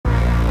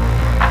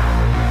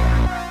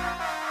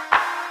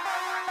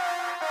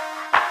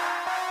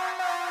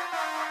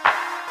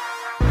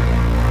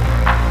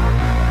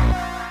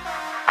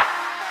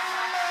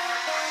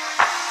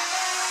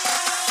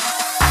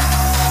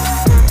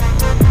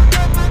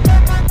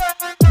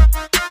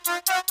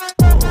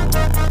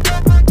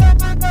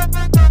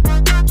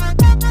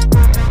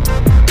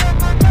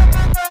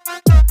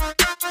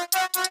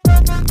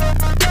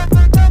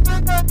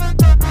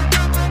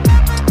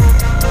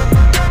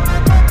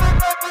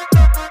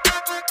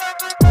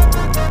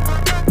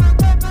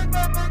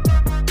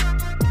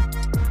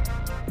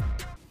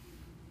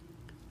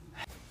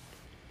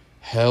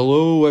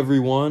Hello,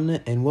 everyone,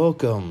 and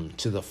welcome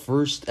to the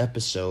first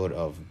episode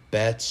of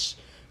Bets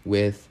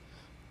with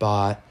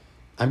Bot.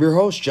 I'm your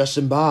host,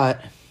 Justin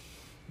Bot,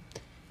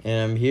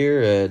 and I'm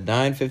here at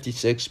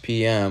 9:56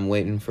 p.m.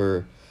 waiting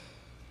for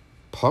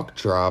puck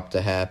drop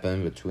to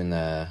happen between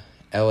the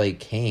LA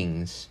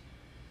Kings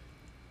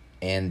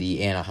and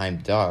the Anaheim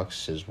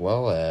Ducks, as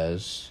well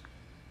as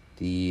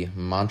the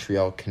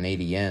Montreal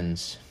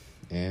Canadiens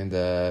and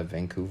the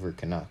Vancouver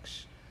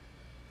Canucks.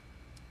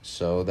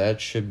 So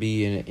that should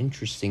be an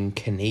interesting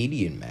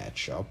Canadian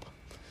matchup,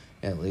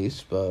 at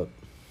least, but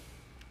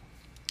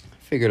I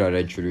figured I'd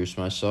introduce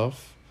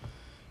myself.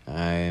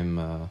 I'm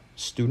a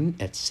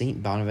student at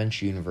St.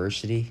 Bonaventure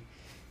University,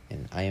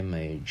 and I am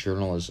a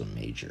journalism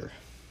major.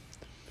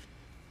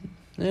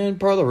 And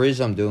part of the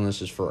reason I'm doing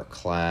this is for a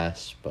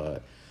class,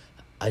 but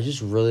I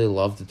just really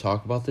love to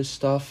talk about this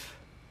stuff.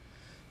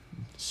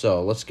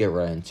 So let's get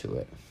right into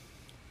it.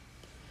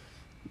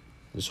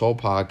 This whole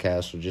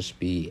podcast will just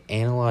be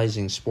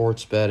analyzing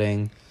sports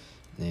betting,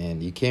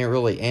 and you can't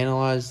really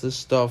analyze this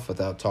stuff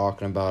without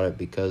talking about it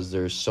because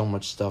there's so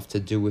much stuff to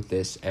do with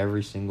this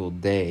every single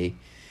day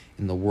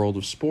in the world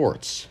of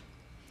sports.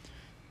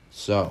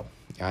 So,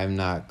 I'm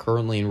not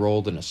currently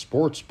enrolled in a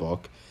sports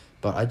book,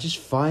 but I just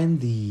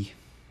find the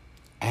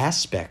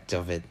aspect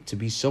of it to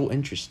be so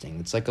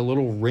interesting. It's like a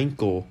little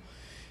wrinkle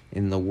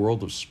in the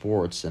world of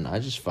sports, and I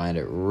just find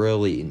it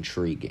really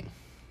intriguing.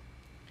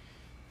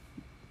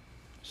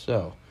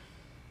 So,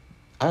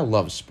 I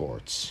love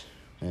sports,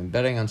 and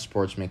betting on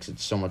sports makes it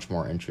so much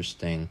more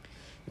interesting.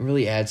 It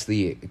really adds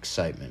the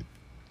excitement.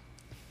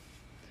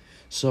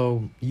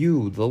 So,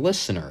 you, the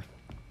listener,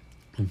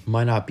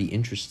 might not be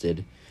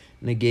interested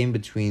in a game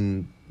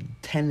between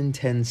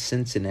 10-10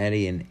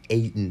 Cincinnati and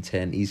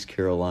 8-10 East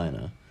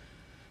Carolina.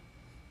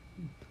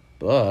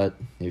 But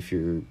if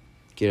you're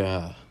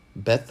gonna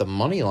bet the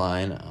money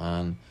line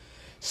on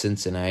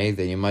Cincinnati,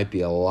 then you might be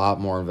a lot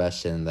more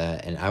invested in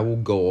that. And I will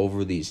go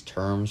over these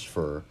terms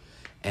for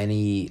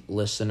any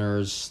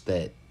listeners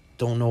that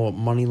don't know what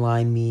money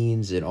line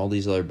means and all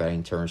these other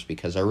betting terms,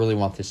 because I really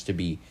want this to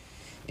be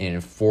an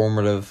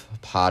informative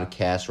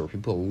podcast where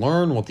people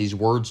learn what these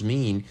words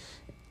mean,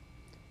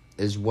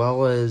 as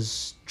well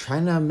as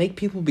trying to make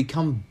people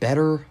become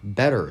better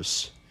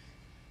bettors.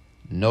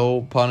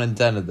 No pun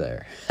intended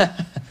there.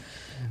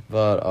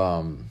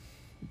 But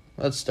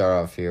let's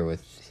start off here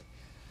with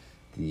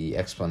the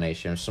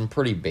explanation of some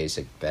pretty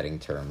basic betting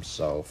terms.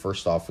 So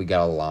first off, we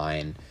got a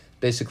line,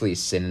 basically a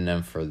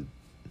synonym for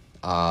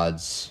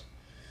odds,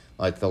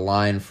 like the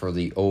line for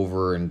the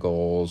over in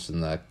goals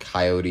and the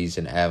Coyotes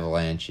and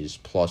Avalanche is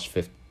plus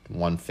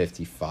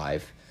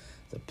 155.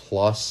 The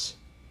plus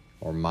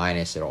or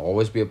minus, it'll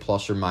always be a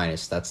plus or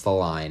minus. That's the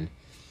line.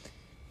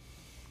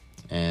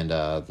 And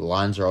the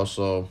lines are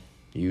also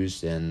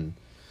used in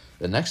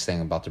the next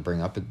thing I'm about to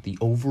bring up, the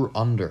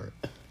over-under.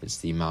 It's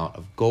the amount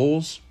of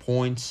goals,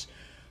 points,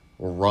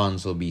 or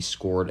runs will be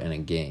scored in a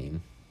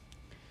game.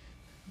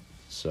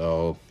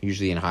 So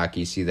usually in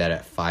hockey you see that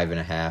at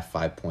 5.5,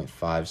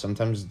 5.5.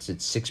 Sometimes it's at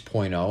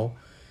 6.0.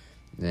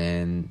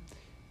 And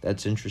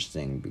that's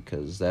interesting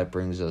because that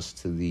brings us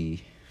to the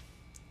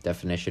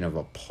definition of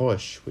a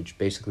push, which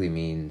basically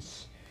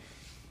means,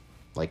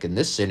 like in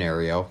this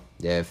scenario,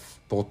 if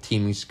both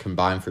teams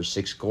combine for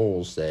 6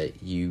 goals,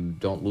 that you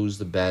don't lose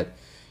the bet.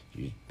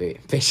 You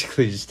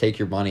basically just take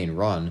your money and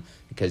run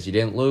because you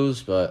didn't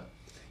lose, but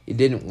you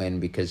didn't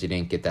win because you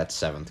didn't get that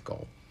 7th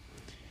goal.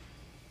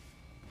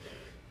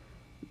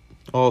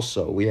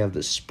 Also, we have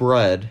the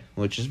spread,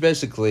 which is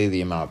basically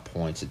the amount of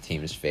points a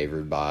team is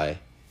favored by.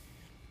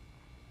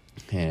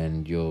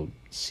 And you'll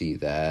see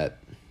that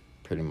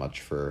pretty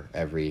much for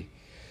every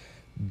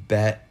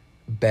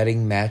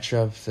betting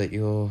matchup that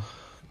you'll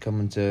come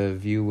into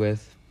view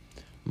with.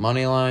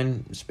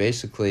 Moneyline is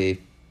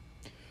basically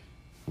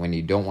when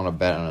you don't want to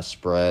bet on a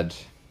spread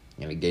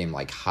in a game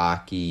like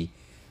hockey.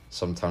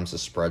 Sometimes the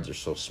spreads are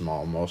so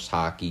small. Most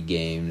hockey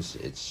games,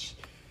 it's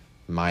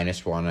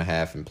minus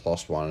 1.5 and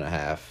plus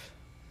 1.5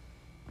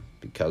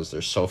 because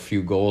there's so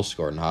few goals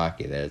scored in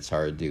hockey that it's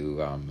hard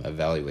to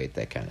evaluate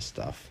that kind of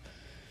stuff.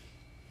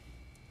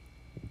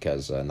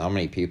 Because not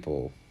many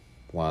people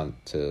want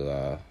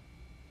to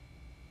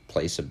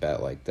place a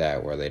bet like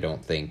that where they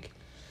don't think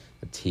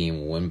a team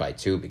will win by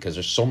 2 because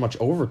there's so much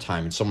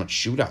overtime and so much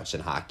shootouts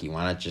in hockey.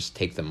 Why not just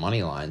take the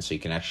money line so you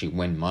can actually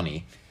win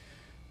money?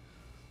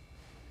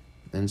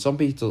 And some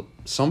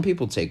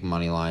people take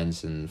money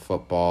lines in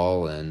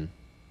football and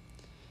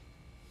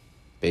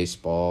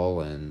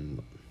baseball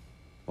and,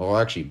 well,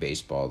 actually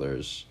baseball,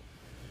 there's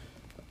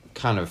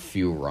kind of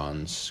few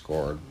runs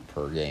scored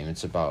per game.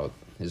 It's about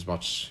as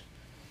much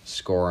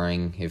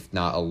scoring, if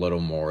not a little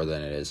more,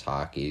 than it is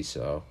hockey.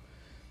 So,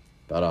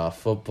 but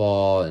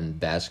football and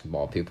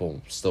basketball,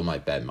 people still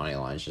might bet money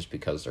lines just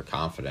because they're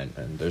confident,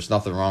 and there's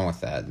nothing wrong with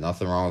that.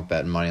 Nothing wrong with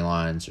betting money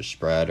lines or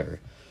spread or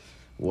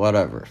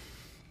whatever.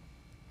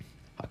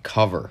 A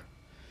cover.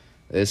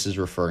 This is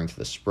referring to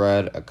the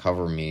spread. A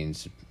cover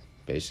means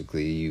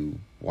basically you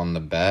won the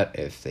bet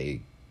if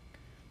they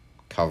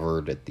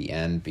covered at the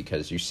end,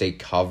 because you say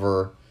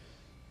cover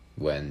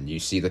When you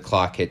see the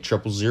clock hit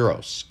triple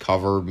zeros,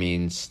 cover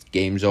means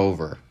game's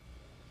over.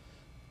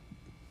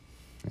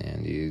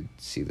 And you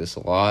see this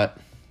a lot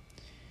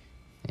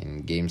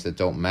in games that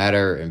don't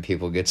matter, and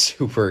people get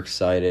super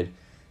excited.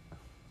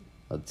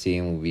 A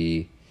team will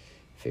be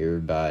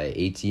favored by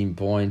 18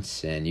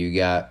 points, and you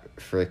got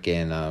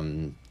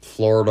freaking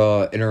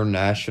Florida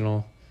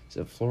International. Is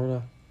it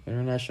Florida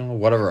International?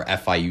 Whatever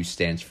FIU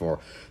stands for.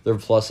 They're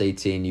plus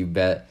 18. You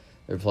bet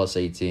they're plus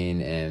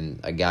 18, and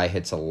a guy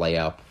hits a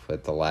layup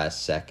at the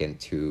last second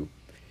to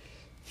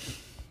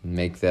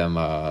make them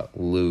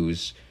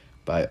lose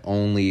by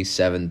only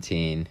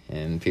 17,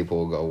 and people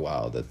will go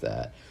wild at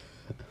that.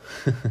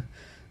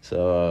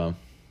 So,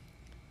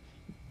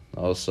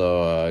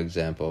 also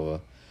example of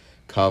a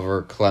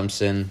cover,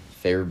 Clemson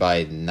favored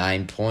by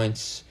 9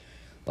 points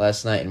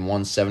last night and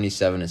won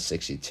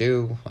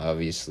 77-62.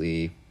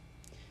 Obviously,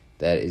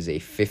 that is a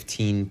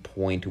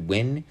 15-point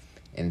win,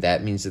 and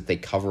that means that they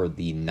covered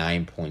the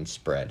 9-point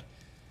spread.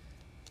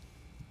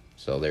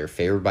 So they're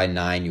favored by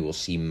 9. You will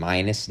see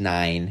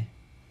 -9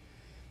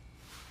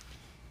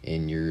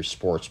 in your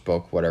sports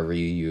book, whatever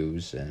you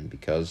use, and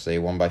because they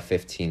won by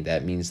 15,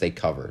 that means they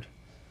covered.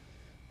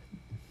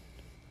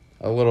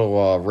 A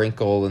little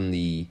wrinkle in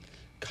the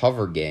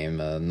cover game,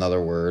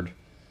 another word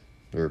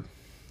or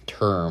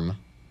term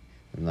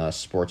in the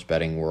sports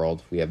betting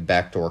world, we have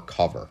backdoor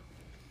cover,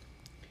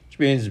 which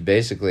means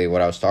basically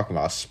what I was talking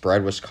about. A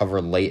spread was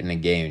covered late in the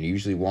game. It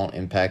usually won't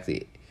impact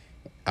the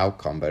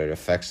outcome, but it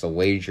affects the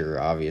wager,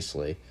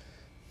 obviously.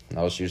 And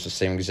I'll just use the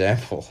same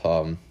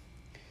example.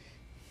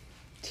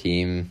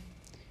 Team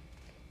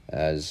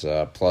as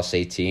plus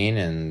 18,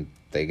 and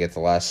they get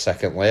the last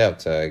second layup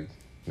to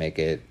make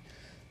it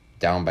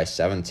down by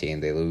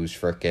 17. They lose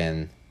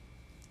frickin'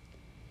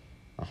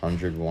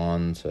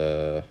 101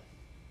 to...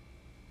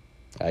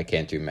 I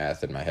can't do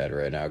math in my head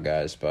right now,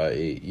 guys, but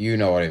you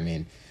know what I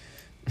mean.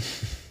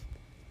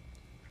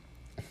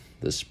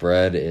 The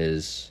spread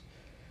is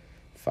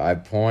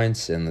 5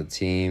 points, and the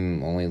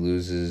team only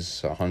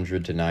loses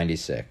 100 to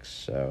 96.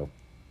 So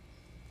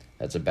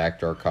that's a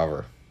backdoor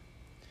cover.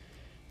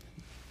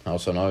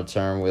 Also, another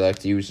term we like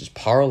to use is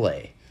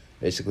parlay.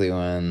 Basically,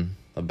 when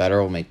a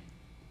bettor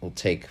will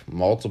take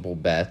multiple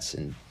bets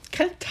and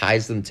kind of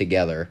ties them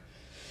together,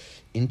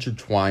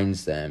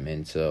 intertwines them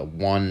into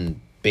one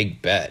big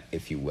bet,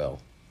 if you will,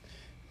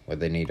 where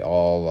they need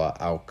all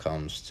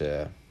outcomes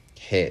to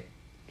hit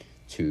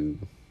to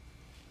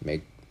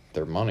make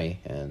their money.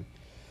 And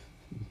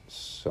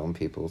some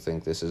people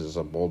think this is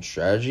a bold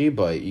strategy,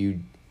 but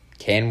you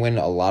can win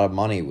a lot of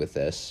money with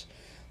this.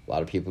 A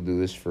lot of people do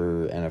this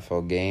for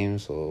NFL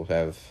games. They'll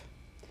have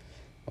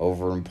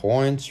over in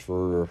points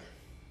for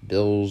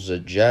Bills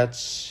at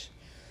Jets.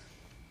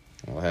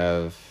 We'll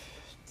have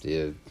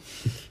the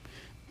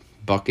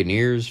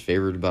Buccaneers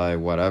favored by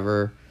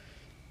whatever.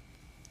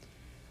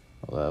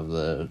 We'll have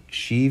the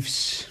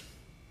Chiefs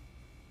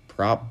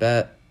prop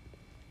bet.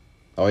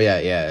 Oh,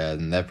 yeah,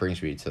 and that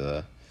brings me to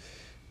the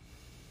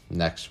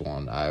next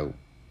one. I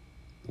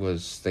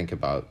was thinking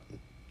about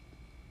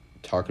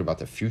talking about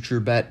the future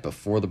bet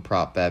before the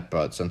prop bet,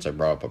 but since I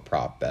brought up a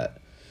prop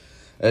bet,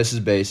 this is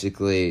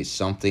basically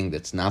something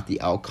that's not the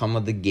outcome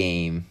of the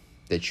game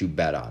that you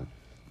bet on.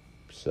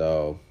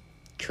 So,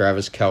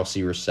 Travis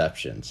Kelce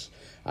receptions.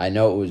 I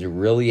know it was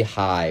really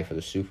high for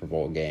the Super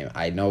Bowl game.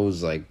 I know it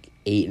was like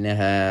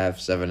 8.5,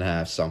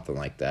 7.5, something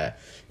like that,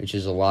 which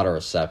is a lot of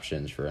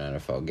receptions for an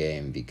NFL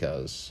game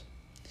because,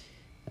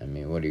 I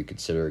mean, what do you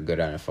consider a good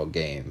NFL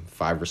game?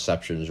 5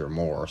 receptions or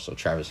more. So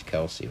Travis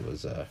Kelce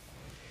was a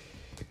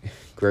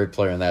great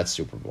player in that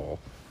Super Bowl.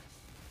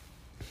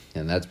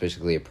 And that's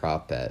basically a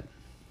prop bet.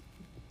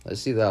 I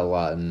see that a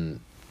lot in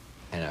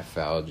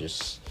NFL,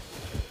 just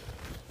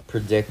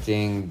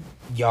predicting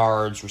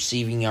yards,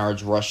 receiving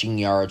yards, rushing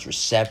yards,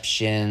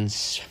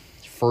 receptions.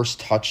 First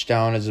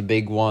touchdown is a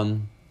big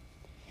one.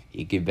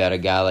 You could bet a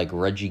guy like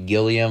Reggie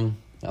Gilliam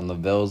on the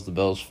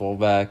Bills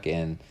fullback,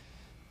 and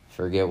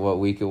forget what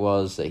week it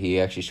was that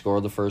he actually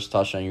scored the first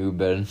touchdown. You've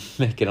been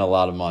making a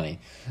lot of money.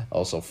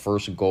 Also,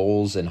 first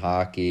goals in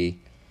hockey,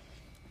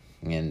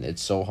 and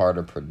it's so hard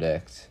to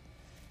predict,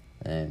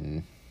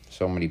 and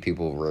so many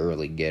people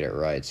rarely get it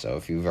right. So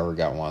if you've ever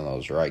got one of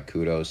those right,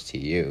 kudos to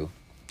you.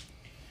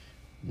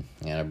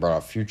 And I brought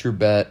a future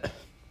bet.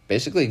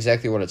 Basically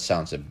exactly what it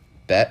sounds. A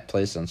bet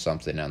placed on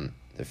something on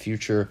the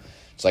future.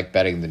 It's like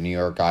betting the New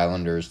York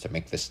Islanders to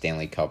make the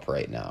Stanley Cup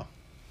right now.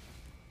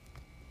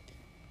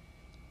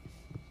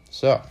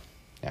 So,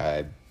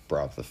 I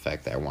brought up the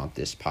fact that I want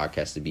this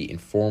podcast to be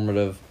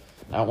informative.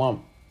 I don't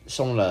want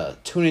someone to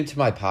tune into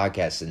my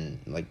podcast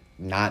and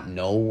not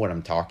know what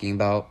I'm talking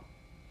about.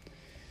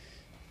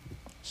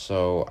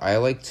 So, I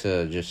like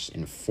to just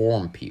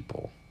inform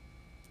people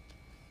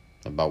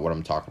about what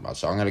I'm talking about.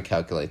 So I'm going to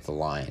calculate the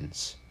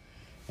lines.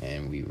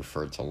 And we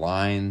refer to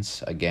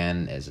lines,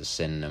 again, as a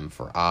synonym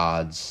for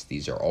odds.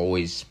 These are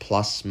always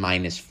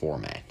plus-minus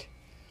format.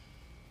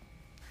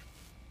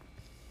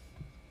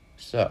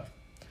 So,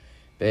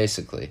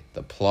 basically,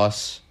 the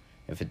plus,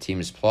 if a team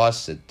is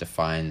plus, it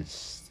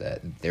defines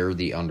that they're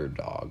the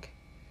underdog.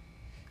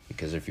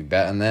 Because if you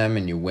bet on them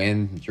and you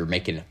win, you're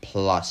making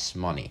plus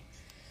money.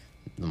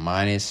 The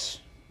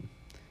minus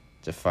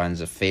defines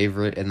a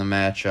favorite in the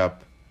matchup.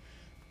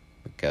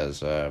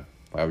 Because why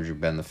would you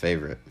bet on the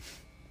favorite?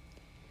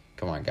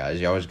 Come on,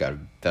 guys. You always got to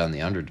bet on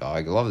the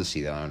underdog. I love to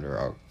see the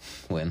underdog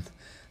win.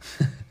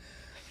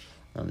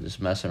 I'm just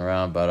messing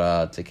around.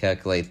 But to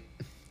calculate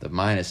the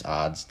minus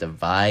odds,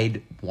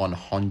 divide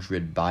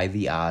 100 by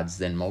the odds,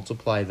 then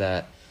multiply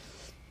that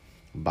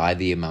by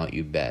the amount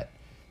you bet.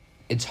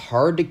 It's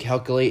hard to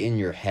calculate in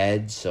your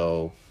head,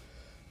 so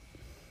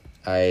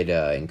I'd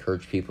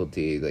encourage people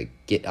to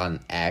get on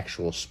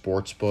actual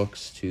sports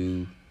books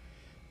to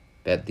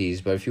bet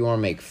these. But if you want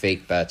to make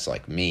fake bets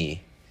like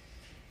me,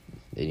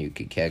 then you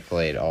could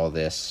calculate all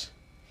this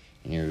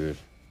in your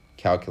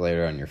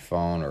calculator on your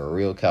phone or a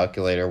real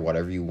calculator,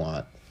 whatever you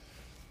want.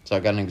 So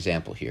I've got an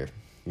example here.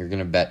 You're going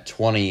to bet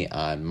 20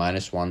 on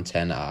minus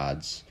 110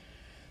 odds,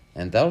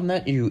 and that'll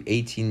net you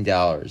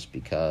 $18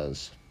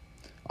 because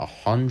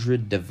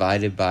 100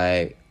 divided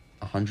by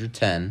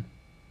 110,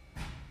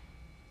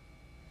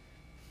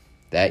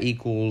 that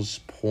equals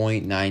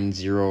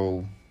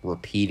 0.90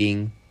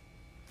 repeating,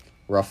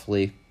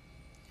 roughly.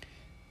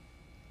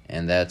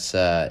 And that's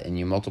and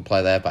you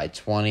multiply that by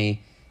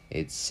 20,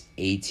 it's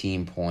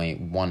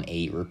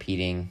 18.18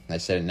 repeating. I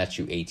said it nets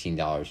you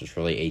 $18. It's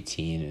really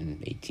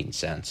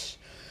 18.18.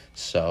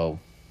 So,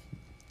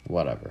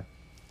 whatever.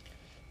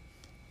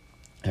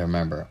 And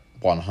remember,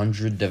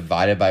 100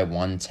 divided by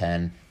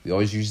 110. We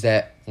always use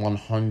that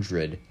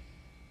 100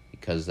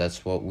 because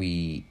that's what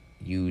we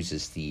use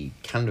as the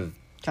kind of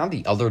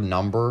the other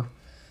number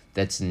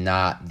that's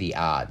not the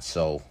odd.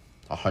 So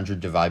 100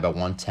 divided by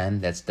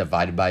 110, that's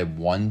divided by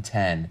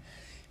 110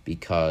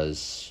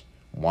 because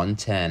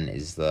 110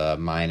 is the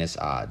minus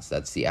odds.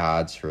 That's the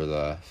odds for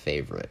the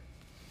favorite.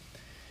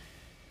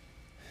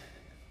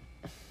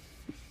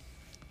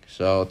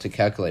 So to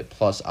calculate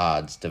plus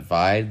odds,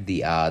 divide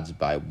the odds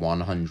by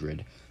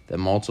 100, then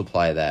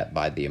multiply that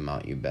by the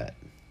amount you bet.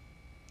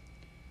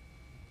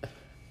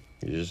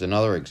 Here's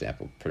another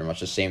example. Pretty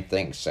much the same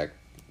thing, except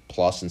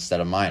plus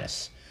instead of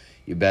minus.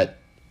 You bet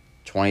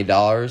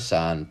 $20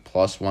 on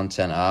plus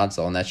 110 odds.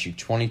 That'll net you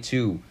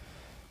 22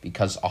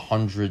 because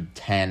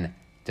 110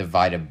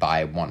 divided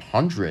by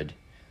 100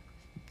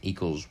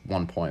 equals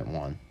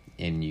 1.1.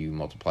 And you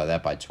multiply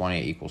that by 20,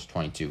 it equals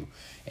 22.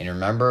 And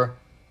remember,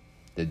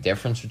 the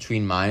difference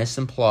between minus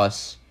and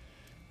plus,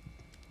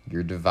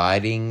 you're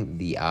dividing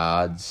the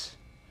odds.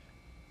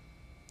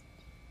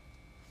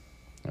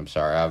 I'm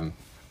sorry, I'm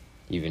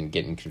even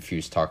getting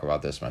confused talking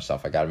about this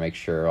myself. I got to make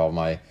sure all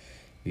my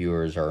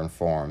viewers are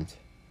informed.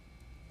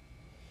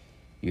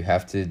 You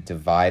have to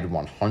divide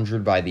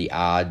 100 by the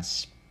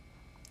odds.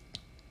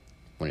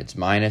 When it's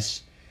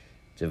minus,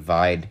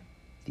 divide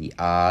the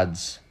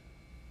odds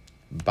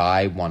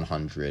by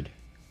 100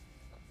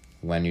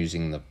 when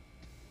using the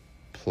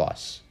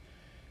plus.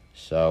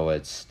 So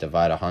it's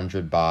divide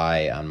 100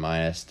 by on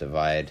minus,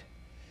 divide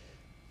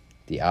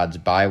the odds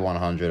by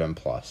 100 on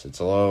plus. It's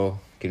a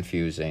little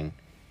confusing,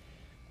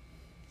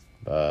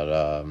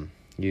 but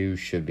you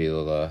should be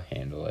able to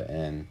handle it.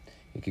 And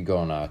you could go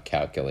on a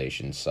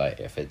calculation site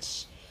if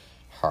it's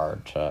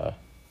hard to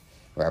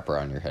wrap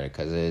around your head,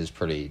 because it is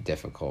pretty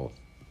difficult,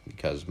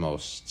 because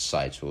most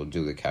sites will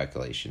do the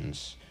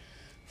calculations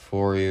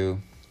for you.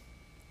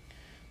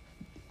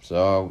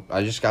 So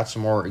I just got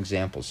some more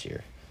examples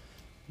here.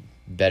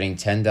 Betting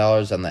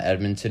 $10 on the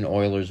Edmonton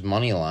Oilers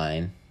money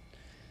line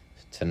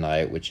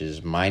tonight, which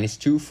is minus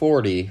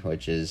 240,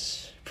 which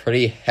is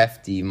pretty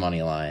hefty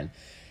money line.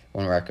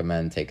 Wouldn't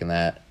recommend taking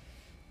that.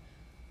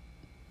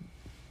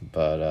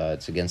 But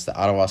it's against the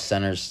Ottawa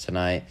Senators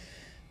tonight.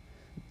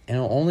 And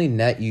it'll only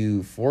net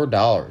you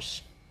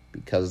 $4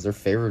 because they're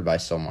favored by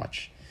so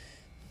much.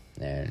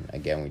 And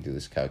again, we do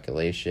this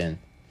calculation.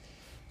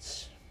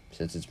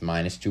 Since it's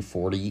minus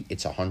 240,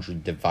 it's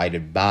 100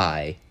 divided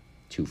by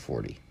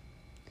 240.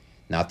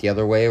 Not the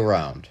other way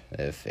around.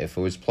 If it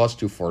was plus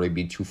 240, it'd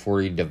be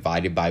 240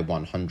 divided by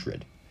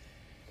 100.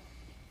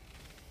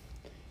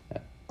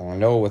 I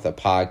know with a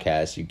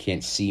podcast, you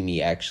can't see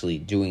me actually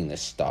doing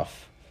this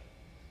stuff.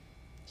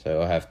 So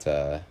you'll have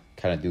to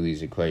kind of do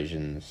these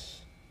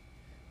equations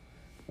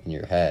in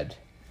your head.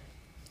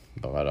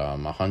 But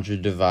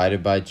 100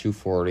 divided by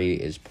 240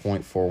 is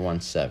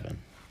 0.417.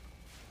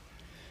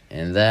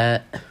 And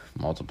that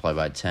multiplied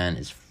by 10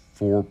 is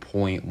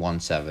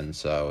 4.17.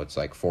 So it's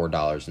like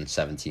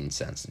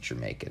 $4.17 that you're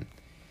making.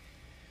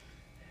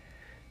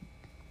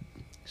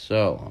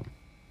 So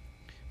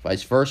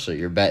vice versa,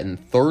 you're betting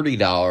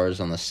 $30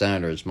 on the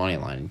Senators money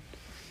line.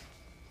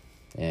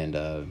 And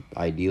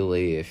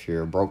ideally, if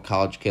you're a broke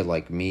college kid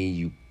like me,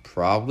 you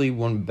probably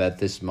wouldn't bet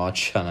this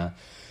much on a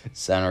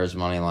Senators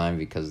money line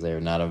because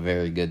they're not a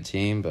very good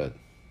team, but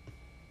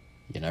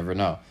you never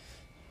know.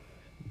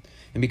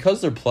 And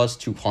because they're plus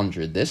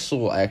 200, this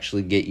will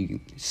actually get you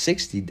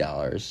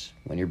 $60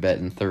 when you're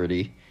betting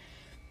 30,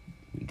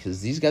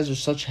 because these guys are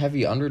such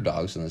heavy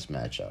underdogs in this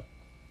matchup.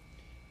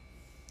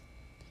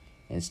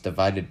 And it's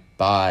divided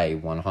by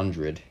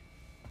 100,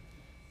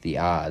 the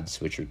odds,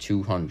 which are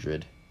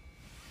 200.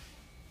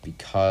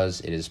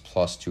 because it is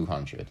plus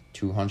 200.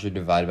 200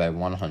 divided by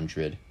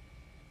 100,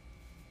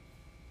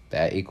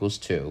 that equals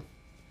 2.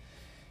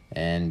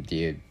 And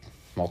you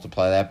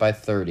multiply that by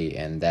 30,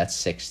 and that's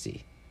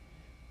 60.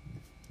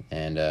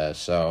 And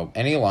so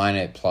any line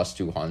at plus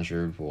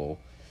 200 will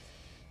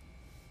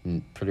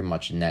pretty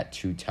much net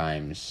 2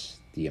 times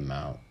the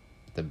amount,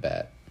 the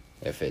bet,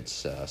 if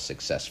it's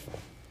successful.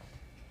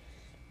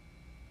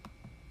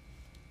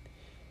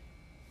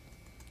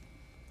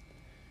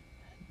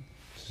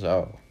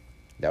 So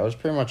that was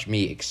pretty much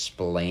me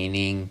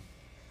explaining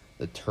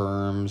the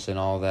terms and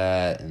all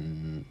that,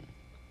 and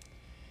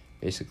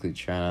basically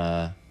trying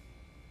to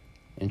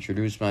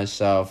introduce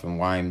myself and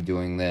why I'm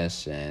doing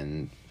this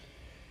and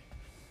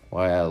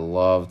why I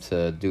love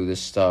to do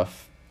this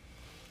stuff.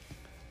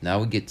 Now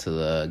we get to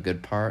the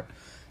good part.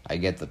 I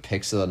get the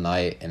picks of the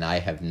night, and I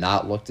have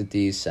not looked at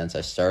these since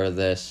I started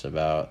this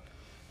about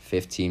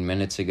 15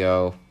 minutes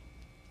ago.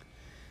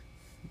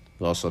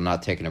 I've also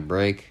not taking a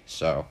break,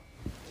 so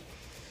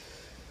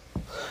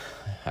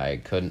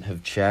I couldn't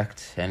have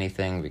checked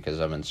anything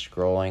because I've been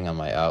scrolling on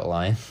my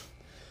outline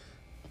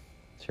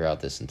throughout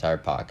this entire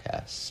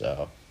podcast.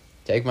 So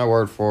take my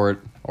word for it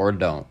or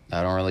don't.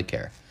 I don't really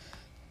care.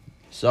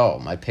 So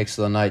my picks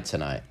of the night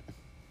tonight.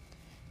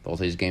 Both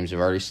these games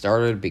have already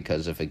started,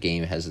 because if a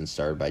game hasn't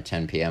started by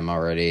 10 p.m.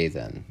 already,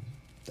 then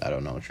I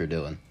don't know what you're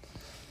doing.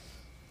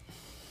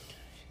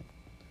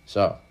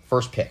 So,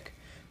 first pick.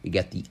 We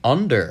get the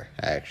under,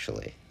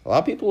 actually. A lot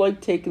of people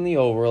like taking the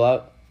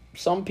over.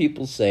 Some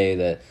people say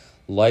that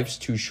life's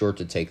too short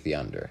to take the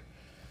under.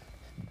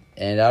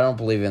 And I don't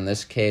believe in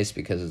this case,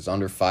 because it's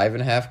under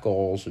 5.5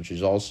 goals, which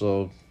is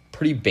also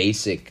pretty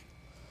basic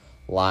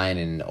line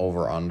in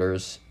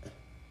over-unders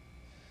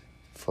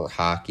for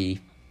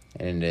hockey.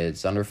 And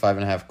it's under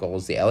 5.5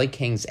 goals. The LA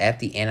Kings at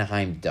the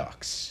Anaheim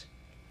Ducks.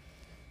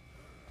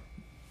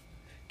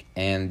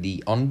 And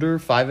the under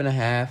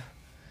 5.5,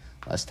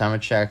 last time I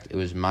checked, it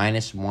was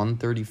minus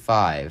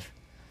 135.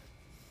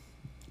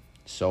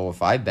 So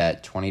if I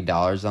bet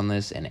 $20 on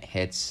this and it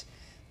hits,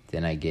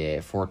 then I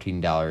get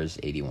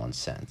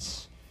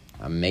 $14.81.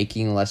 I'm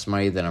making less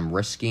money than I'm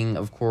risking,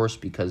 of course,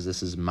 because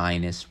this is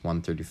minus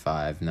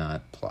 135,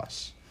 not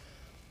plus.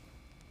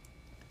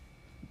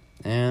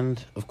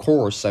 And, of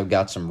course, I've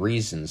got some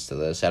reasons to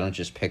this. I don't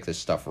just pick this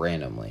stuff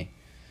randomly,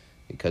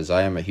 because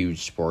I am a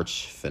huge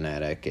sports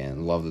fanatic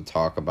and love to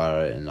talk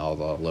about it and all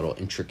the little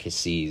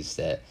intricacies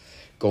that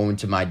go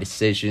into my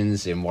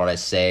decisions and what I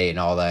say and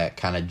all that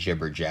kind of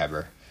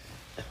jibber-jabber.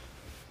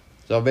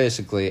 So,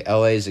 basically,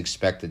 LA's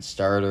expected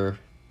starter.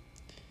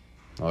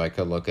 Well, I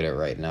could look at it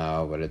right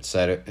now, but it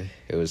said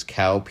it was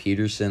Cal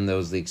Peterson that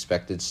was the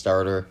expected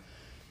starter.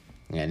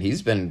 And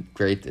he's been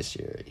great this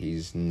year.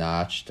 He's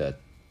notched a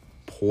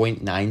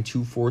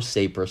 .924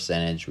 save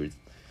percentage with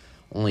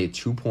only a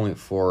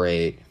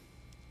 2.48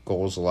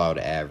 goals allowed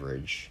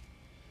average,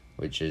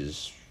 which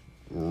is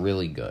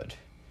really good,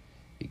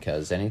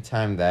 because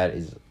anytime that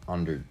is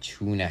under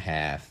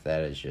 2.5,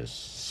 that is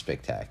just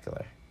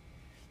spectacular.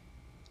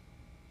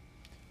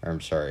 Or I'm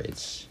sorry,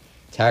 it's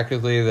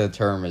technically the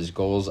term is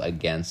goals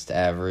against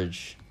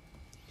average,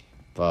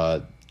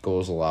 but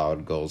goals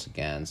allowed, goals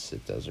against,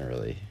 it doesn't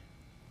really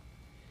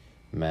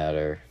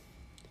matter.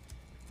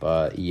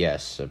 But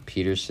yes,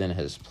 Peterson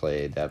has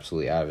played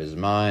absolutely out of his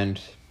mind.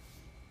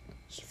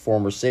 He's a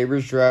former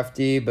Sabres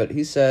draftee, but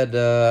he said,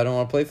 I don't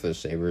want to play for the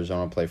Sabres, I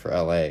want to play for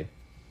LA.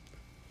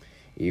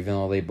 Even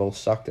though they both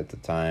sucked at the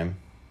time.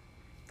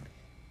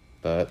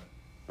 But,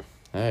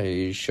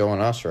 hey, he's showing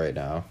us right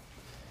now.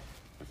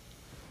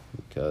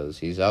 Because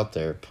he's out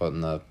there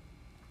putting up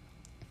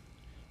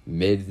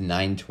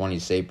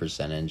mid-920 save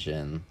percentage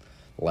and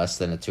less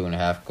than a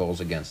 2.5 goals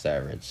against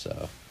average,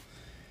 so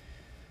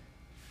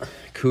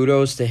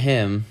kudos to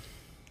him.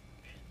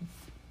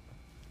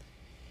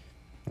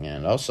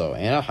 And also,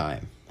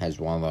 Anaheim has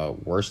one of the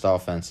worst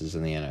offenses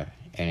in the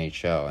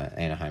NHL.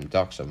 Anaheim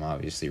Ducks, I'm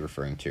obviously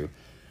referring to.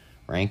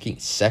 Ranking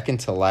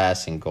second to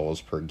last in goals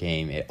per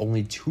game at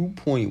only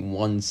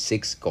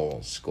 2.16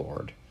 goals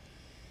scored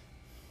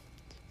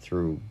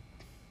through,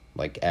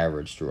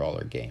 average through all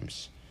their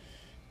games,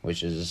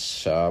 which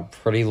is a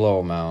pretty low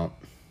amount.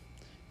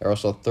 They're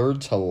also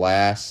third to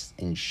last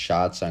in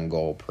shots on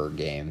goal per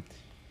game.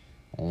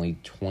 Only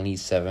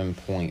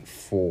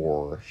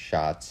 27.4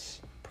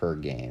 shots per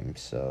game.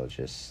 So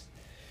just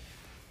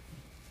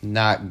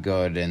not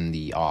good in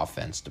the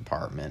offense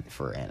department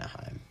for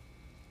Anaheim.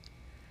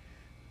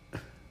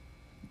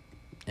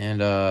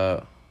 And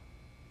I'm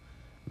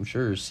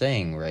sure you're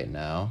saying right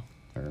now,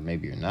 or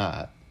maybe you're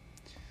not,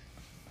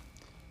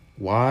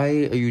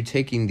 why are you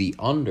taking the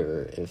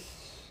under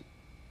if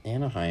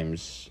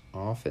Anaheim's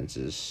offense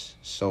is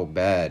so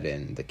bad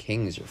and the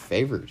Kings are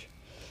favored?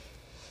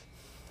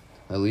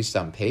 At least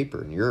on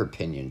paper, in your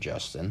opinion,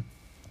 Justin.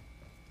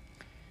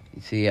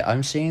 See,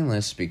 I'm saying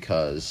this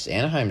because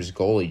Anaheim's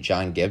goalie,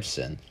 John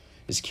Gibson,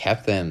 has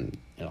kept them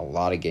in a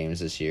lot of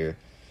games this year.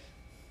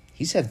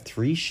 He's had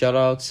 3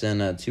 shutouts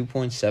and a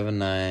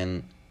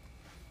 2.79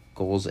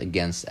 goals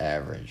against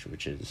average,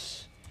 which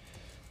is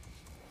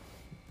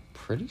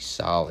pretty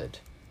solid.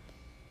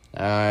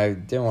 I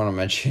didn't want to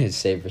mention his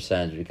save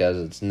percentage because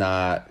it's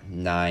not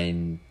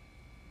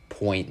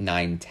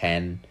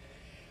 9.910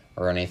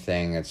 or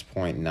anything. It's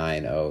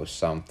 .90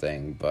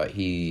 something, but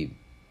he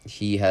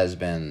has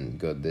been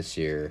good this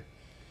year.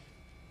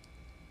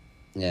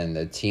 And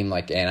a team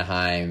like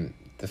Anaheim,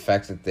 the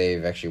fact that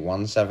they've actually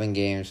won 7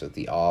 games with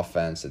the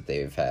offense that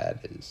they've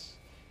had is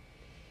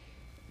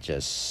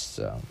just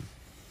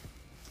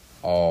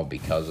all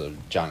because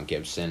of John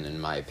Gibson, in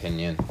my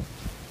opinion.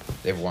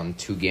 They've won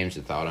 2 games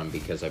without him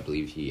because I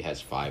believe he has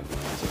 5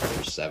 wins if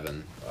there's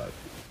 7. But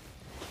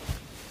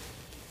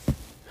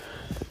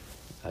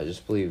I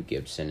just believe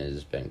Gibson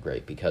has been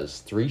great because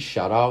 3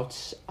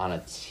 shutouts on a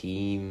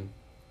team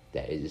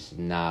that is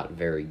not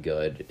very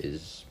good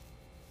is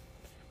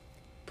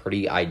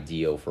pretty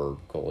ideal for a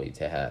goalie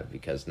to have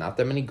because not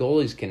that many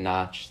goalies can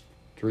notch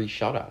 3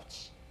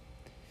 shutouts.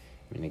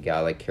 I mean, a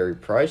guy like Carey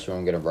Price, who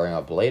I'm going to bring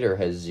up later,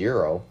 has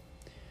 0.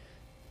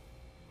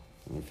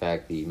 In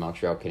fact, the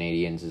Montreal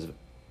Canadiens as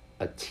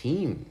a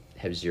team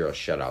have 0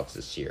 shutouts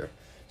this year.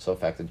 So the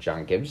fact that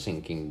John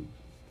Gibson can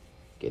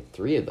get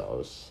 3 of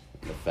those,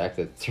 the fact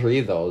that 3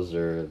 of those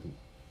are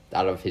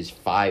out of his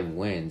 5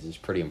 wins is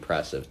pretty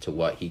impressive to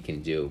what he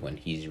can do when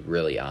he's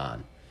really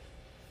on.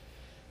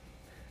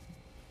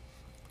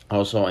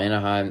 Also,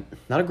 Anaheim,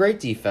 not a great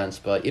defense,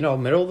 but,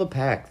 middle of the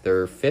pack.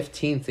 They're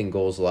 15th in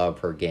goals allowed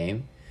per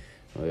game,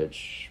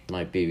 which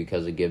might be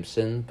because of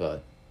Gibson,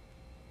 but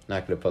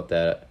not going to put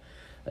that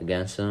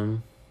against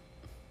him.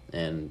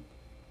 And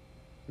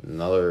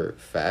another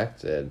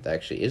fact that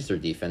actually is their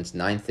defense,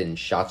 9th in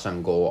shots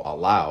on goal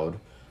allowed,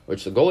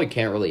 which the goalie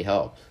can't really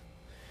help.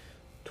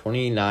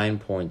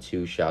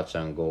 29.2 shots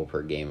on goal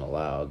per game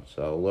allowed,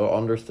 so a little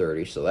under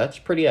 30, so that's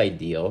pretty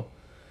ideal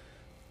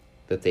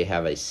that they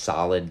have a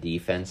solid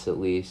defense at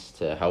least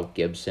to help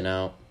Gibson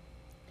out.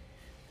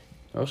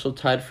 They're also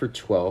tied for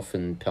 12th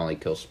in penalty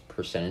kill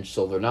percentage,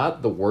 so they're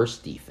not the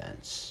worst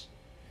defense.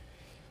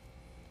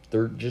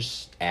 They're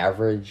just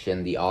average,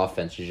 and the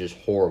offense is just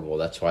horrible.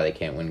 That's why they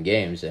can't win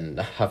games,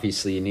 and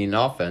obviously you need an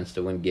offense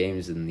to win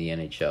games in the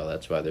NHL.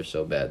 That's why they're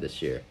so bad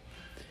this year.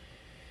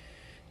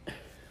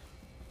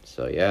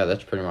 So, yeah,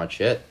 that's pretty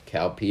much it.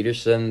 Cal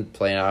Peterson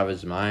playing out of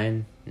his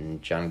mind,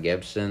 and John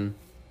Gibson,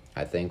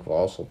 I think, will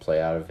also play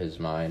out of his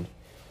mind.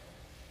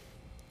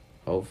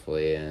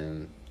 Hopefully,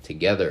 and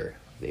together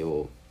they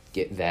will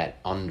get that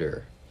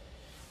under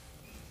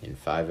in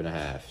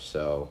 5.5.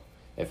 So,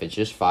 if it's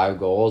just 5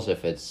 goals,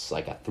 if it's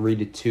like a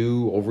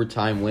 3-2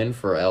 overtime win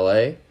for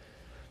LA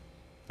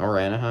or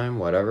Anaheim,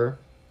 whatever,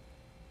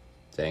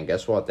 then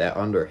guess what? That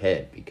under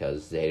hit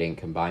because they didn't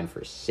combine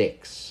for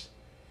 6.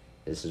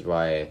 This is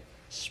why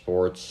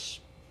sports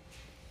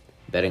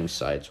betting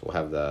sites will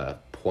have the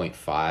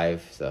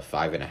 0.5, the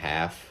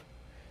 5.5,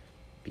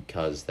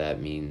 because that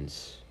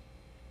means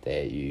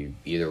that you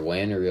either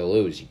win or you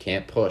lose. You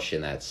can't push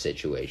in that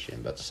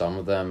situation, but some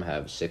of them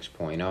have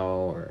 6.0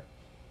 or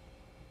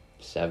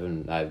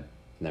 7. I've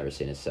never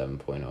seen a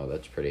 7.0.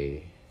 That's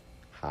pretty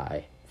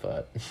high,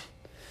 but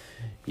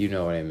you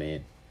know what I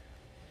mean.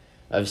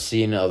 I've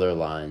seen other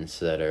lines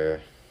that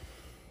are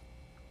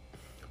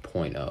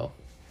 0.0.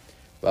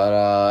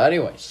 But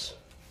anyways,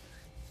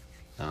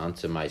 on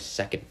to my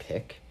second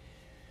pick.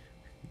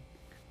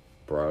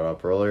 Brought it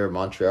up earlier,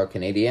 Montreal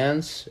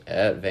Canadiens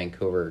at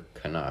Vancouver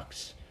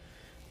Canucks.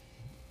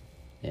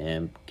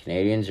 And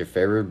Canadiens are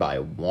favored by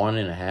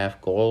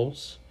 1.5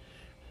 goals.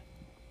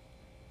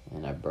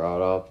 And I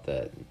brought up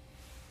that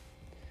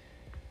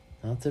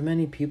not that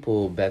many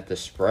people bet the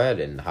spread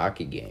in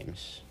hockey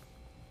games.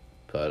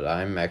 But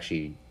I'm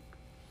actually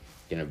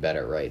going to bet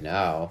it right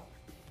now.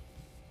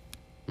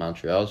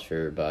 Montreal's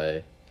favored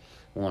by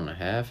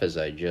 1.5, as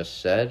I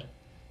just said.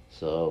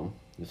 So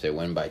if they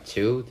win by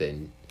 2,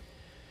 then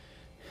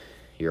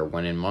you're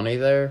winning money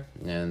there.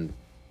 And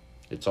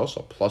it's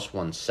also plus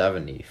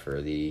 170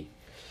 for the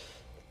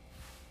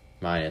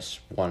minus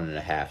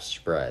 1.5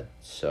 spread.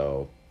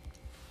 So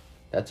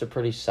that's a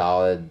pretty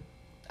solid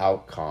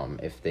outcome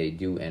if they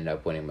do end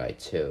up winning by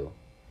 2.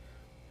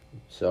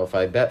 So if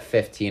I bet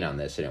 15 on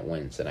this and it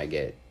wins, then I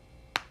get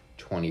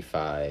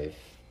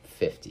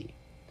 $25.50.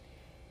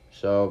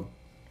 So,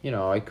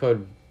 I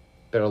could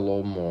bet a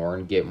little more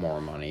and get more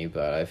money,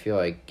 but I feel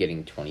like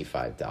getting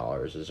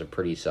 $25 is a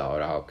pretty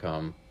solid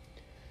outcome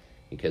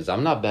because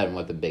I'm not betting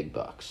with the big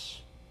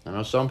bucks. I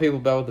know some people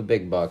bet with the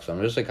big bucks.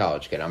 I'm just a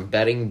college kid. I'm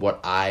betting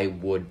what I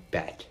would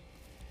bet.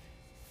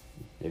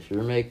 If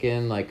you're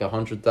making like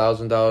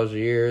 $100,000 a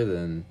year,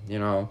 then,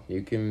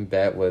 you can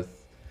bet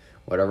with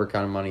whatever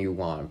kind of money you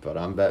want. But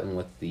I'm betting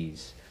with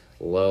these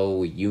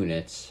low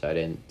units. I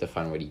didn't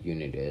define what a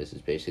unit is.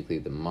 It's basically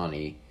the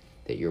money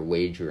that you're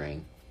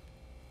wagering.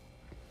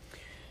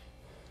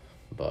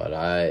 But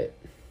I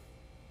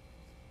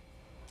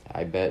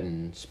bet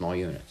in small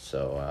units.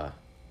 So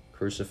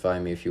crucify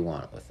me if you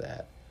want with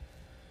that.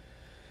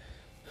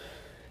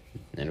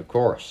 And of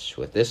course,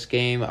 with this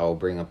game, I will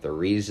bring up the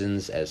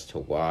reasons as to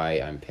why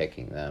I'm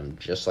picking them,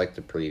 just like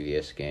the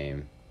previous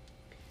game.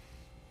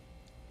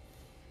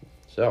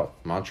 So,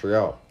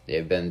 Montreal,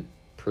 they've been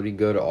pretty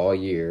good all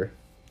year.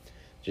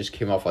 just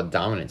came off a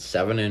dominant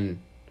 7-2-1,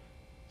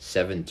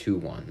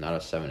 not a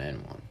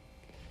 7-1.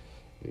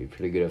 It'd be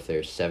pretty good if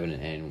they're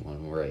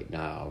 7-1 right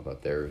now,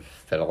 but there's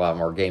been a lot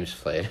more games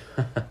played.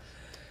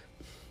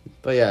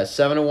 But yeah,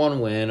 7-1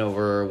 win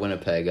over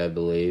Winnipeg, I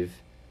believe.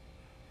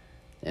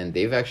 And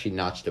they've actually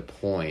notched a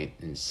point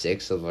in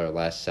 6 of their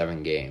last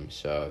 7 games.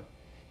 So,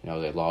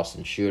 they lost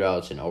in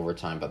shootouts and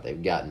overtime, but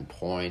they've gotten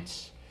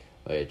points.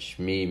 Which,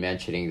 me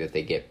mentioning that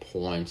they get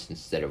points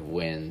instead of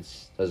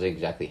wins doesn't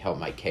exactly help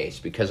my case,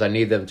 because I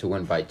need them to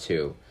win by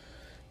 2.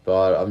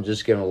 But I'm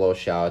just giving a little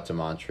shout out to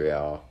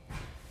Montreal.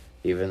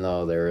 Even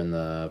though they're in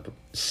the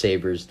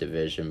Sabres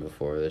division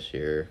before this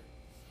year,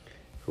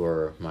 who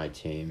are my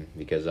team,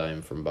 because I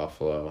am from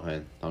Buffalo,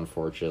 and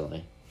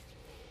unfortunately,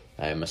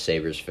 I am a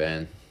Sabres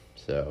fan,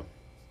 so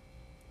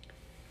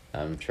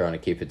I'm trying to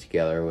keep it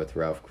together with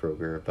Ralph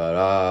Kruger, but,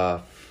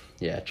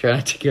 try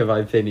not to give my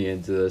opinion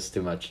into this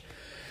too much.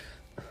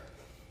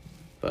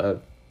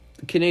 But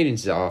the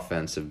Canadiens'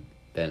 offense have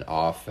been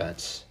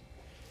offense.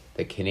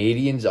 The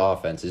Canadiens'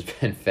 offense has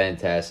been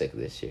fantastic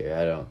this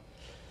year.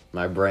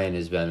 My brain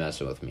has been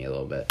messing with me a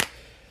little bit.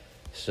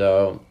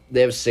 So,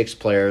 they have 6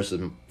 players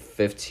with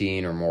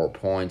 15 or more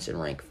points and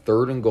rank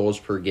 3rd in goals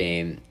per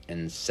game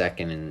and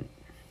 2nd in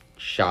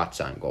shots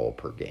on goal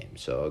per game.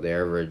 So, they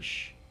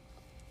average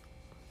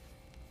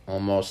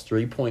almost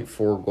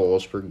 3.4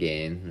 goals per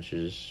game, which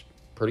is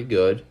pretty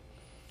good,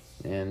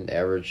 and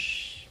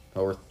average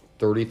over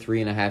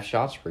 33.5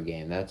 shots per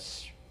game.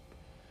 That's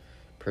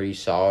pretty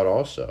solid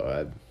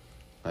also.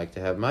 I'd like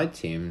to have my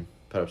team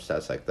put up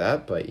stats like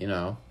that, but,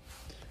 I'm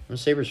a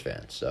Sabres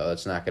fan, so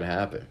that's not going to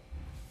happen.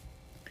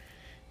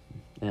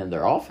 And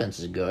their offense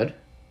is good.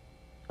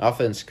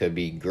 Offense could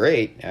be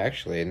great,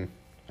 actually.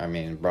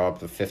 Brought up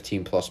the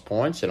 15-plus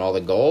points and all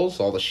the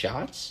goals, all the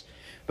shots.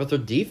 But their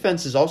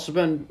defense has also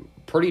been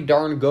pretty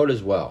darn good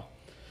as well.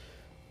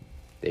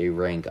 They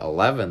rank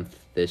 11th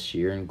this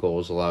year in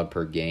goals allowed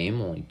per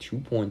game, only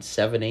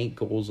 2.78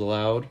 goals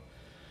allowed,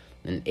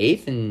 and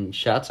 8th in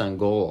shots on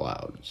goal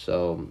allowed.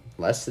 So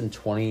less than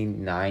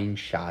 29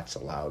 shots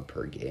allowed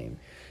per game,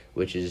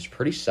 which is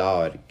pretty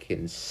solid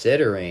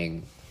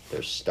considering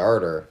their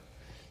starter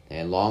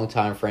and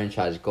longtime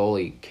franchise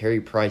goalie, Carey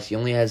Price. He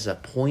only has a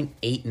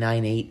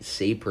 .898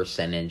 save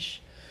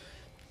percentage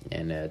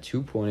and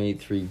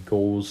 2.83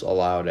 goals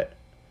allowed.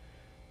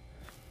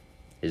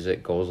 Is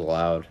it goals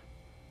allowed?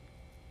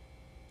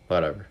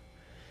 Whatever.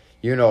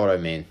 You know what I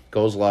mean.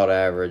 Goals allowed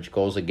average,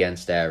 goals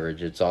against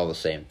average, it's all the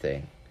same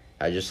thing.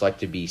 I just like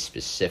to be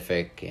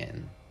specific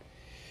and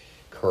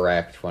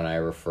correct when I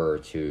refer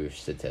to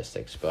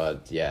statistics.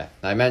 But yeah,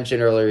 I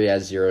mentioned earlier he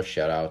has 0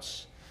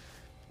 shutouts.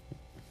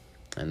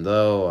 And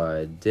though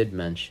I did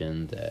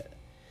mention that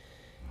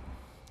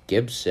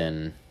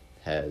Gibson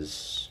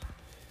has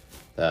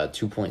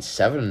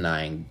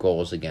 2.79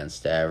 goals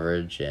against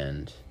average,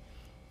 and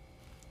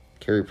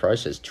Carey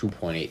Price has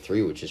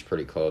 2.83, which is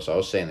pretty close. I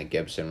was saying that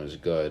Gibson was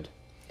good.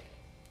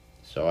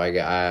 So I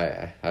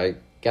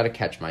got to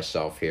catch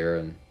myself here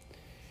and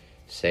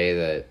say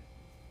that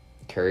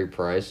Carey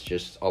Price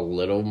just a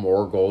little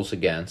more goals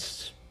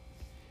against.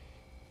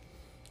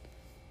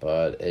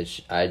 But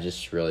I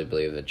just really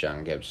believe that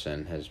John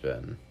Gibson has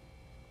been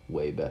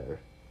way better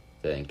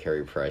than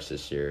Carey Price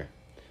this year.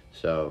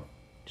 So,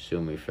 sue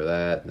me for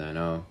that. And I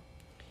know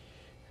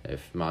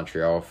if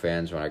Montreal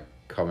fans want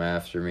to come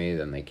after me,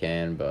 then they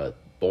can. But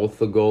both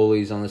the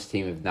goalies on this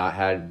team have not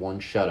had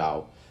one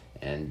shutout.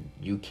 And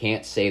you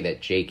can't say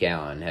that Jake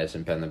Allen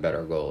hasn't been the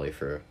better goalie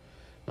for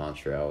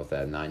Montreal with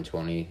that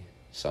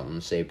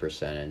 920-something save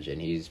percentage.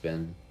 And he's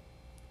been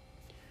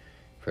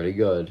pretty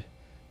good.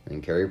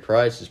 And Carey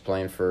Price is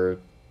playing for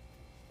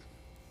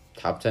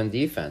top 10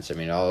 defense. All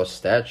the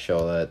stats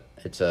show that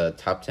it's a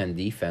top 10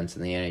 defense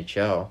in the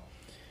NHL,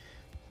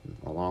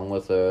 along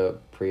with a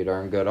pretty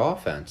darn good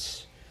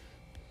offense.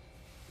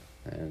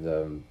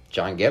 And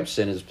John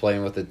Gibson is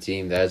playing with a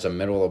team that has a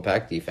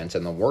middle-of-the-pack defense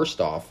and the worst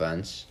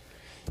offense.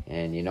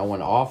 And,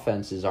 when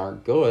offenses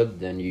aren't good,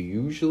 then you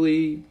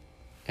usually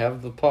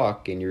have the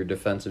puck in your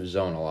defensive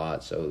zone a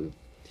lot. So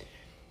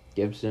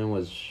Gibson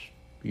was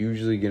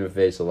usually going to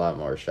face a lot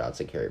more shots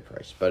than Carey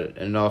Price. But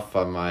enough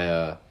on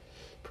my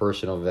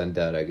personal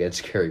vendetta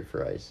against Carey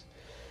Price.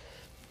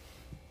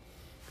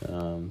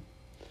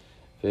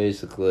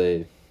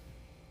 Basically,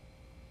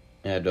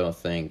 I don't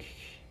think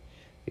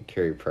that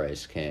Carey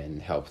Price can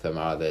help them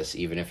out of this,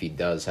 even if he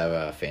does have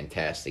a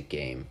fantastic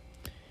game.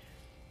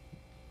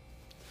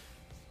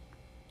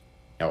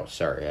 Oh,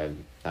 sorry,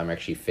 I'm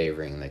actually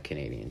favoring the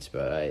Canadiens,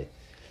 but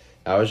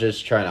I was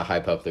just trying to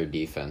hype up their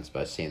defense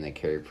by saying that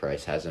Carey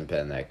Price hasn't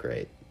been that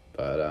great.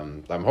 But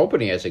I'm hoping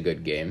he has a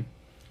good game.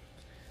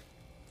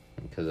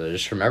 Because I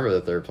just remember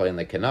that they're playing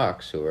the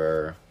Canucks, who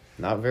are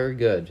not very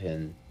good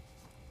in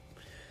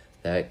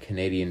that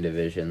Canadian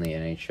division, the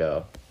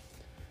NHL.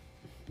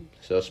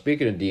 So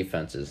speaking of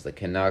defenses, the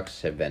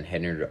Canucks have been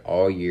hindered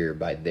all year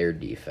by their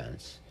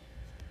defense.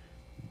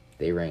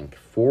 They rank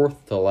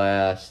 4th to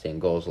last in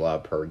goals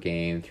allowed per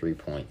game,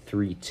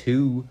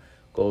 3.32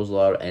 goals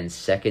allowed, and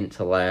 2nd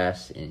to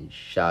last in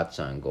shots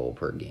on goal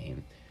per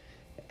game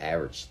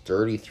averaged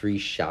 33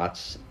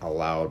 shots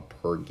allowed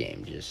per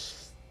game.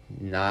 Just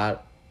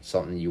not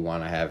something you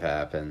want to have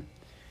happen.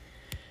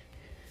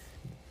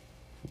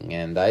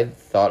 And I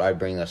thought I'd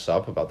bring this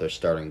up about their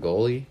starting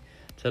goalie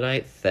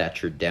tonight,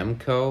 Thatcher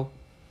Demko.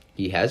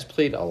 He has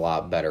played a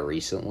lot better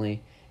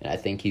recently, and I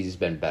think he's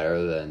been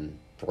better than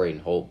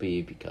Braden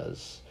Holtby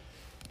because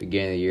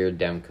beginning of the year,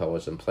 Demko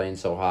wasn't playing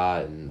so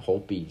hot, and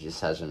Holtby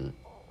just hasn't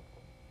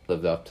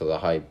lived up to the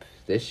hype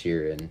this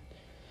year in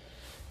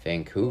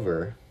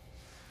Vancouver.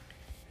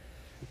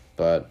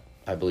 But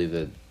I believe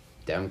that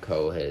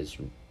Demko has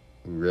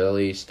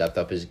really stepped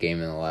up his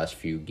game in the last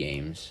few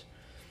games.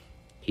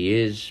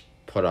 He has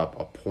put up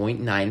a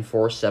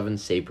 .947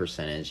 save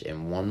percentage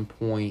and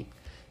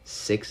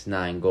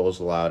 1.69 goals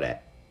allowed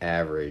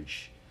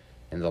average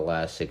in the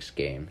last 6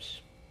 games,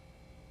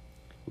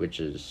 which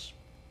is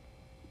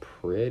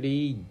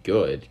pretty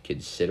good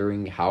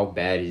considering how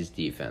bad his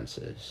defense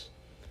is.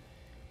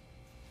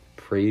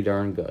 Pretty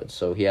darn good.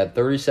 So he had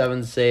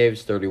 37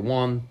 saves,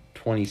 31,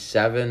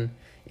 27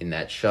 in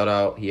that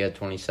shutout. He had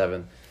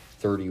 27,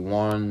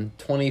 31,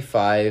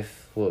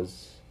 25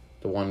 was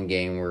the one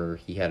game where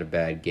he had a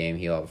bad game.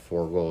 He allowed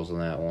 4 goals in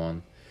that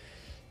one.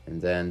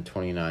 And then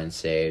 29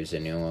 saves,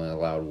 and he only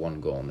allowed 1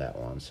 goal in that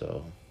one.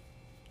 So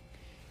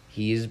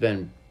he's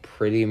been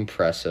pretty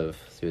impressive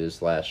through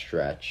this last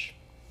stretch.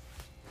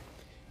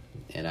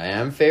 And I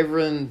am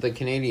favoring the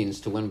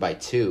Canadiens to win by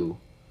 2.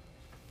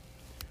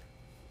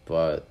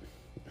 But,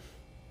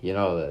 you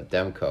know that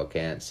Demko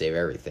can't save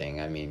everything.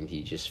 I mean,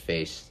 he just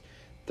faced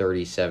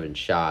 37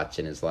 shots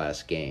in his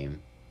last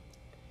game.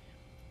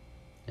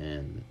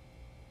 And,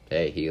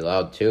 hey, he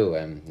allowed 2.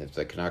 And if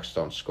the Canucks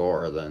don't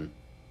score, then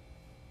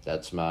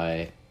that's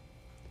my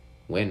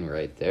win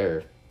right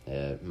there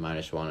at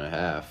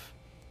 -1.5.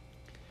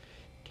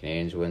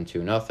 Canadiens win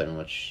 2-0,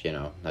 which,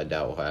 I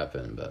doubt will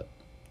happen, but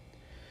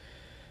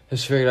I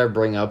just figured I'd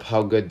bring up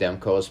how good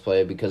Demko has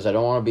played because I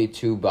don't want to be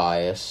too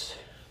biased,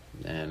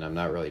 and I'm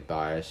not really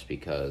biased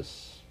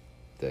because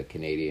the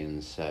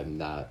Canadiens I'm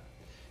not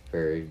a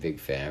very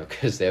big fan of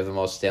because they have the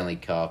most Stanley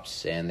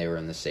Cups and they were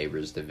in the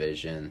Sabres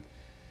division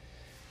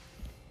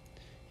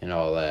and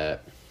all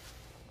that.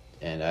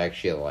 And I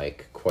actually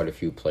like quite a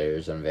few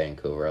players in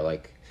Vancouver. I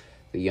like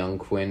the young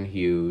Quinn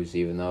Hughes,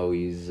 even though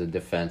he's a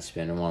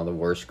defenseman in one of the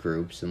worst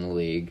groups in the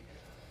league.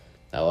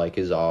 I like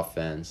his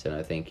offense, and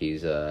I think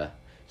he's a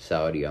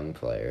solid young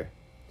player.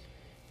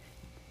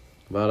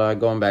 But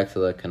going back to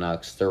the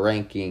Canucks, they're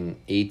ranking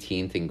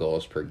 18th in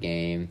goals per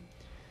game,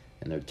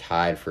 and they're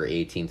tied for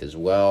 18th as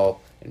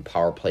well in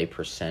power play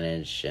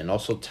percentage, and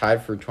also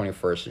tied for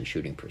 21st in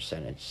shooting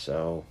percentage.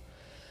 So,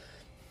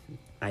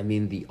 I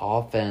mean, the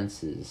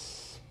offense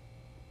is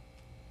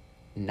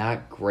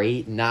not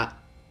great, not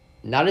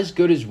as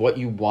good as what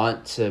you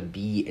want to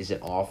be as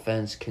an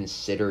offense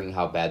considering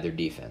how bad their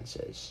defense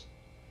is.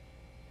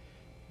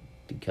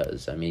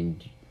 Because, I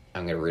mean,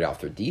 I'm going to read off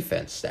their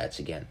defense stats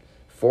again.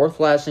 4th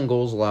last in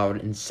goals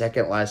allowed and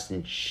 2nd last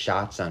in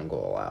shots on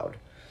goal allowed.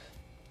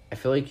 I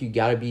feel like you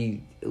got to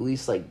be at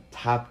least like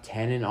top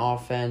 10 in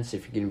offense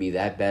if you're going to be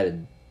that bad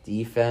at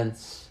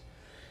defense.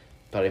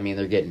 But, I mean,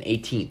 they're getting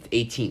 18th,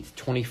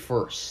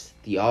 21st.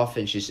 The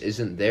offense just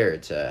isn't there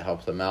to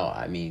help them out.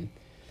 I mean,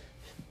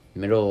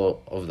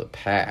 middle of the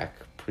pack,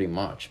 pretty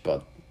much.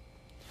 But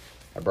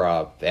I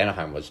brought up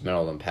Anaheim was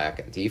middle of the pack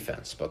in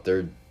defense. But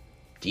their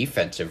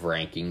defensive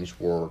rankings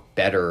were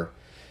better,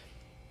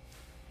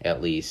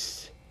 at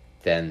least,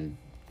 than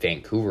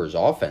Vancouver's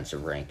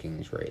offensive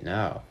rankings right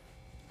now.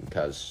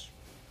 Because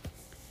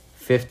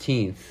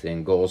 15th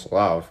in goals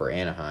allowed for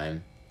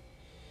Anaheim.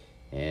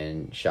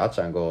 And shots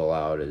on goal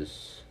allowed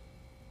is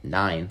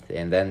 9th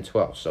and then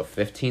 12th. So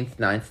 15th,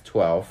 9th,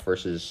 12th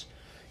versus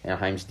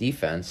Anaheim's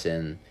defense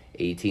in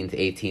 18th,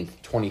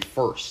 18th,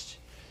 21st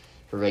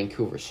for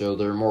Vancouver. So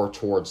they're more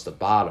towards the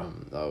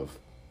bottom of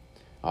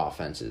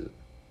offensive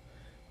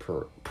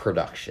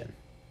production.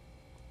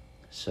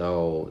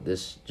 So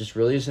this just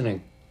really isn't a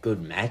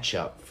good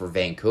matchup for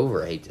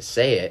Vancouver. I hate to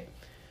say it.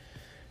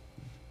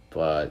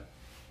 But,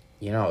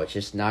 it's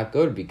just not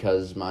good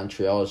because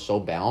Montreal is so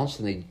balanced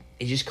and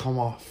they just come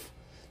off.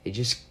 They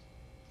just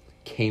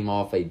came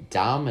off a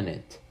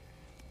dominant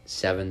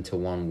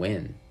 7-1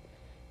 win.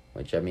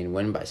 Which,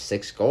 win by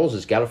 6 goals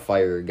has got to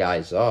fire your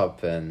guys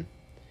up. And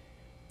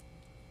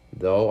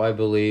though I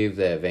believe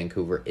that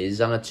Vancouver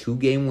is on a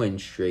 2-game win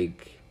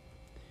streak,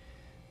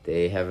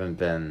 they haven't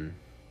been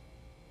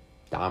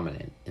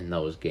dominant in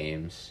those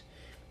games.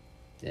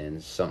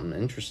 And something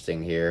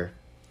interesting here,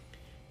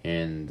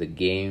 in the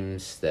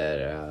games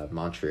that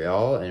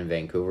Montreal and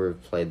Vancouver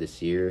have played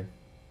this year,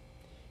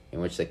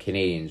 in which the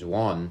Canadiens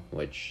won,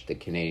 which the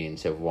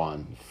Canadiens have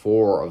won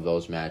 4 of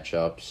those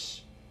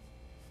matchups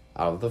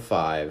out of the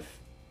 5.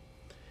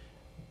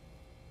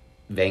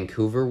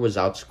 Vancouver was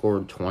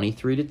outscored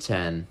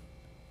 23-10,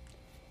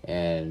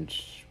 and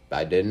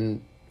I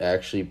didn't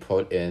actually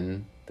put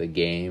in the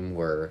game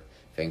where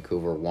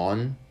Vancouver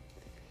won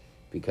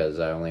because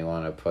I only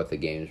want to put the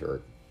games where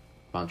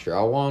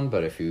Montreal won,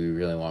 but if you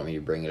really want me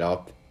to bring it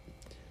up,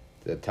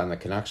 The time the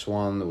Canucks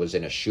won was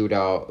in a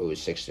shootout. It was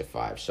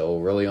 6-5. So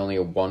really only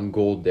a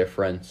 1-goal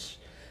difference.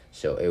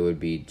 So it would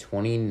be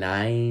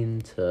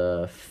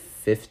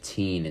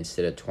 29-15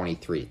 instead of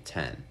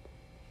 23-10.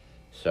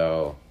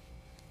 So,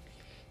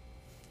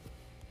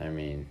 I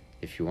mean,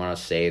 if you want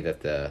to say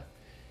that the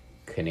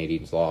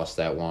Canadiens lost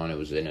that one, it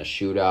was in a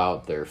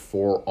shootout. They're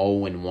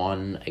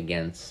 4-0-1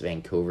 against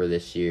Vancouver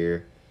this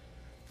year.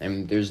 I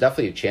mean, there's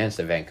definitely a chance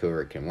that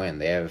Vancouver can win.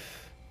 They have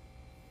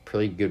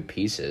pretty good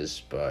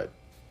pieces, but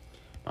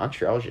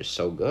Montreal's just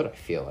so good, I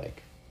feel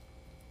like.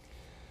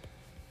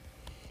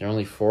 They're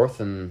only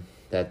 4th in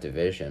that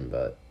division,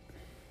 but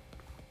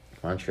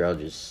Montreal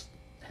just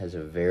has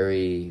a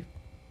very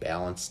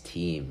balanced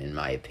team, in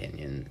my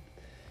opinion,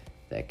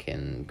 that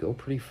can go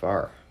pretty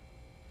far.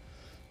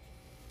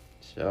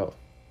 So,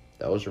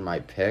 those are my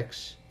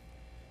picks.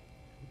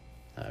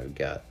 I've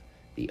got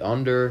the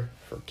under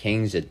for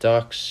Kings at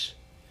Ducks.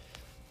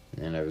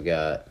 And I've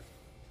got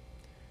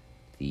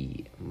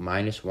the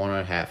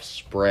 -1.5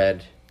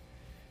 spread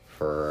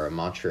for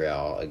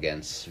Montreal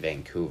against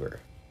Vancouver.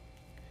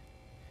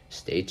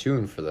 Stay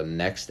tuned for the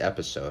next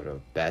episode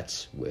of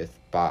Bets with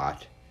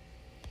Bot,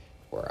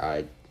 where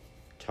I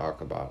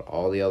talk about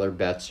all the other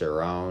bets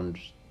around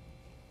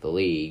the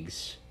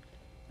leagues,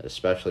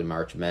 especially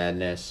March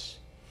Madness.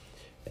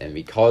 And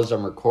because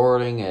I'm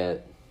recording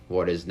at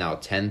what is now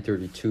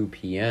 10:32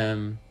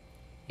 p.m.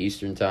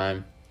 Eastern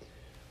Time,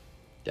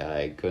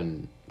 I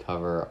couldn't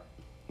cover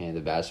any of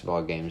the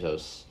basketball games. I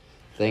was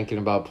thinking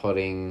about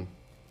putting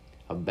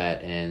a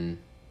bet in,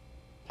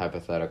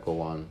 hypothetical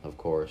one, of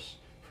course,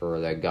 for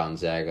that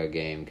Gonzaga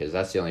game, because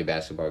that's the only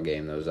basketball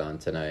game that was on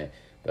tonight.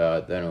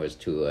 But then it was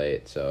too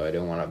late, so I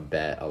didn't want to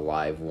bet a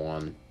live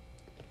one.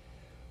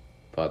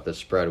 But the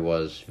spread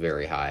was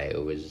very high.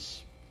 It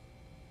was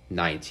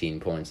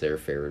 19 points they were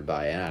favored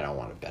by, and I don't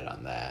want to bet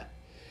on that.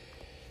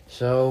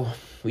 So,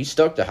 we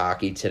stuck to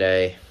hockey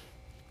today.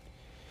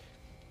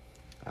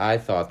 I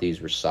thought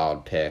these were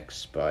solid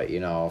picks, but,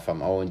 if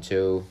I'm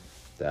 0-2,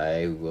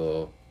 I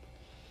will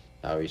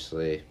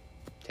obviously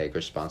take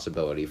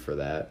responsibility for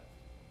that.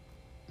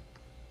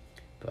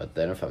 But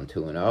then if I'm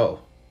 2-0,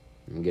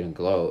 I'm going to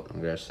gloat.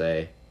 I'm going to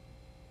say,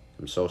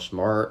 I'm so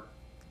smart.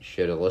 You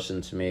should have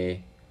listened to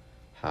me.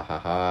 Ha ha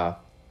ha.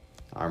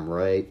 I'm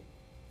right.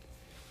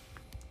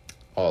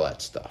 All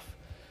that stuff.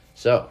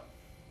 So,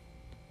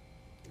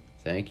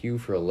 thank you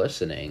for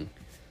listening.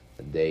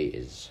 The day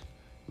is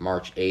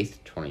March 8th,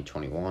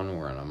 2021.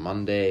 We're on a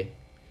Monday.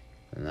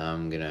 And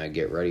I'm going to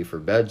get ready for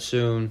bed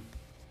soon.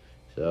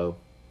 So,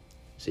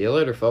 see you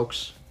later,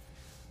 folks.